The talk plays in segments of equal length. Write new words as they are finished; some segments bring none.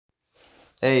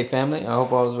Hey family, I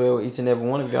hope all is well with each and every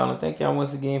one of y'all, and thank y'all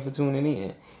once again for tuning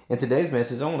in. In today's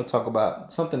message, I want to talk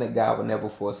about something that God would never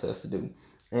force us to do.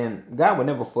 And God would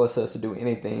never force us to do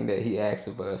anything that He asks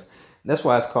of us. That's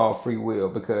why it's called free will,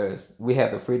 because we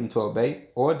have the freedom to obey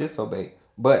or disobey.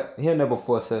 But He'll never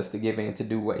force us to give in to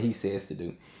do what He says to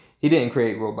do. He didn't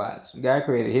create robots. God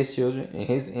created His children in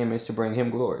His image to bring Him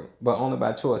glory, but only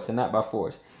by choice and not by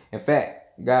force. In fact,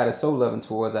 God is so loving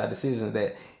towards our decisions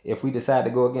that if we decide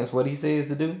to go against what He says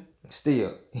to do,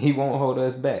 still, He won't hold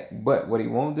us back. But what He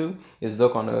won't do is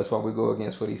look on us while we go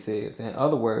against what He says. In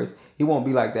other words, He won't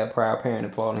be like that proud parent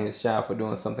applauding his child for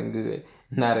doing something good.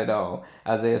 Not at all.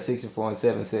 Isaiah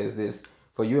 64:7 says this: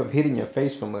 For you have hidden your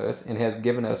face from us and have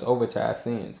given us over to our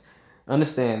sins.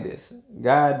 Understand this.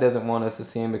 God doesn't want us to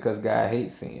sin because God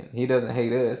hates sin. He doesn't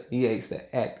hate us. He hates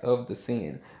the act of the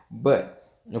sin. But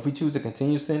if we choose to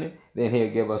continue sinning, then He'll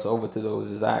give us over to those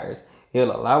desires.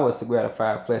 He'll allow us to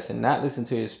gratify our flesh and not listen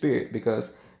to His spirit,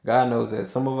 because God knows that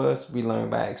some of us, we learn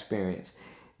by experience.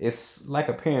 It's like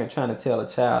a parent trying to tell a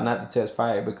child not to touch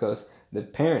fire because the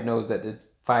parent knows that the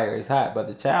fire is hot, but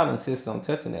the child insists on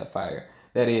touching that fire.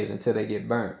 That is, until they get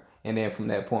burnt. And then from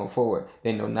that point forward,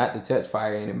 they know not to touch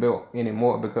fire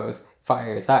anymore because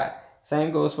fire is hot.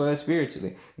 Same goes for us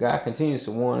spiritually. God continues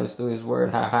to warn us through His word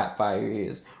how hot fire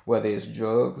is, whether it's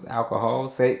drugs, alcohol,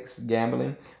 sex,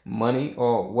 gambling, money,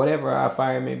 or whatever our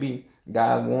fire may be.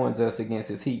 God warns us against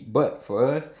His heat. But for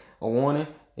us, a warning,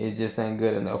 it just ain't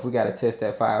good enough. We got to test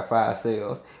that fire for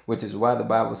ourselves, which is why the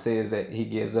Bible says that He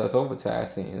gives us over to our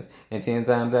sins. And 10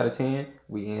 times out of 10,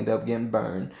 we end up getting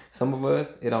burned. Some of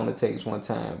us, it only takes one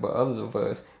time, but others of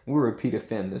us, we're repeat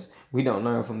offenders. We don't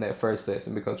learn from that first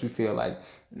lesson because we feel like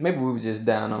maybe we were just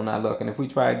down on our luck. And if we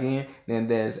try again, then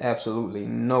there's absolutely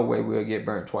no way we'll get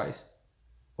burnt twice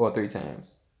or 3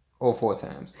 times or 4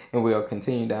 times, and we'll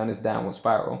continue down this downward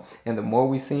spiral. And the more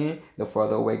we sin, the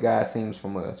further away God seems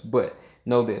from us. But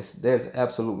know this: there's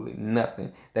absolutely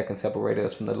nothing that can separate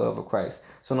us from the love of Christ.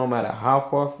 So no matter how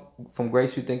far from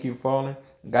grace you think you've fallen,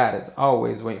 God is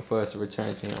always waiting for us to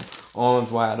return to Him, arms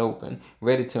wide open,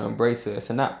 ready to embrace us.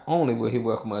 And not only will He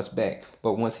welcome us back,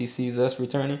 but once He sees us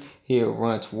returning, He'll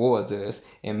run towards us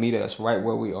and meet us right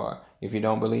where we are. If you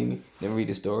don't believe me, then read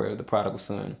the story of the prodigal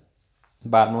son.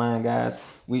 Bottom line, guys,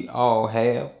 we all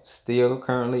have, still,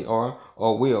 currently, or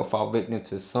will fall victim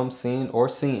to some sin or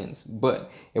sins.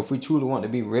 But if we truly want to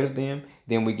be rid of them,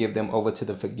 then we give them over to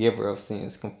the forgiver of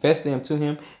sins, confess them to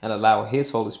Him, and allow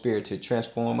His Holy Spirit to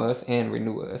transform us and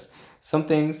renew us. Some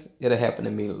things, it'll happen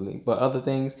immediately, but other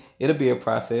things, it'll be a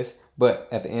process. But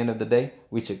at the end of the day,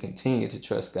 we should continue to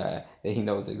trust God that He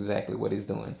knows exactly what He's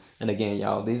doing. And again,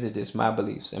 y'all, these are just my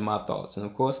beliefs and my thoughts. And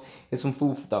of course, it's some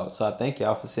food for thought. So I thank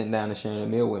y'all for sitting down and sharing a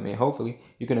meal with me. And hopefully,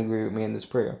 you can agree with me in this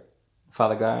prayer.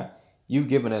 Father God, You've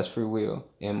given us free will.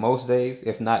 And most days,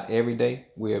 if not every day,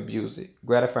 we abuse it,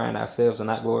 gratifying ourselves and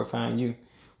not glorifying You.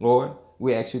 Lord,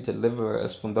 we ask You to deliver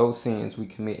us from those sins we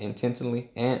commit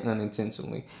intentionally and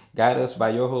unintentionally. Guide us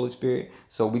by Your Holy Spirit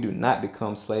so we do not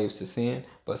become slaves to sin,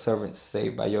 but servants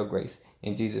saved by Your grace.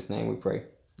 In Jesus' name we pray.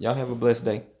 Y'all have a blessed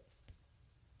day.